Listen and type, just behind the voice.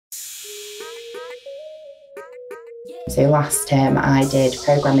So last term I did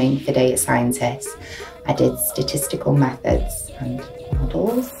programming for data scientists. I did statistical methods and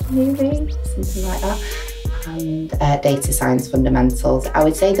models, maybe, something like that, and data science fundamentals. I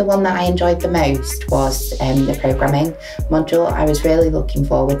would say the one that I enjoyed the most was the programming module. I was really looking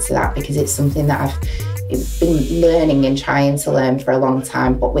forward to that because it's something that I've been learning and trying to learn for a long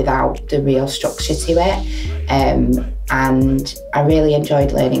time, but without the real structure to it. And I really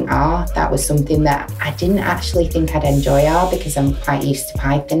enjoyed learning R. That was something that I didn't actually think I'd enjoy R because I'm quite used to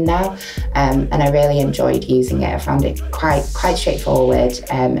Python now. And I really enjoyed using it. I found it quite straightforward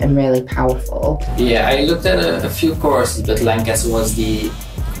and really powerful. Yeah, I looked at a few courses, but Lancaster was the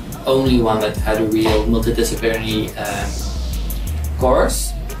only one that had a real multidisciplinary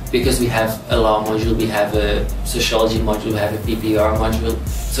course, because we have a law module, we have a sociology module, we have a PPR module.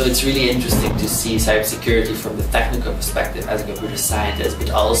 So it's really interesting to see cybersecurity from the technical perspective as a computer scientist, but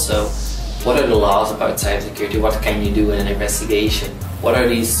also what are the laws about cybersecurity, what can you do in an investigation, what are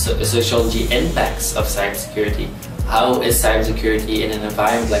these sociology impacts of cybersecurity, how is cybersecurity in an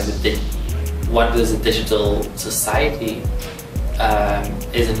environment like what does a digital society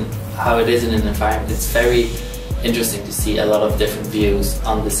how it is in an environment. It's very interesting to see a lot of different views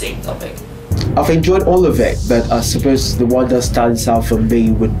on the same topic. I've enjoyed all of it, but I suppose the one that stands out for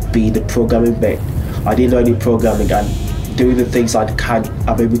me would be the programming bit. I didn't know any programming, and doing the things I'm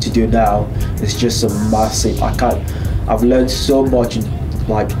able to do now is just a massive. I've learned so much in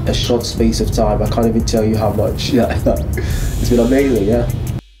like a short space of time. I can't even tell you how much. Yeah, it's been amazing. Yeah.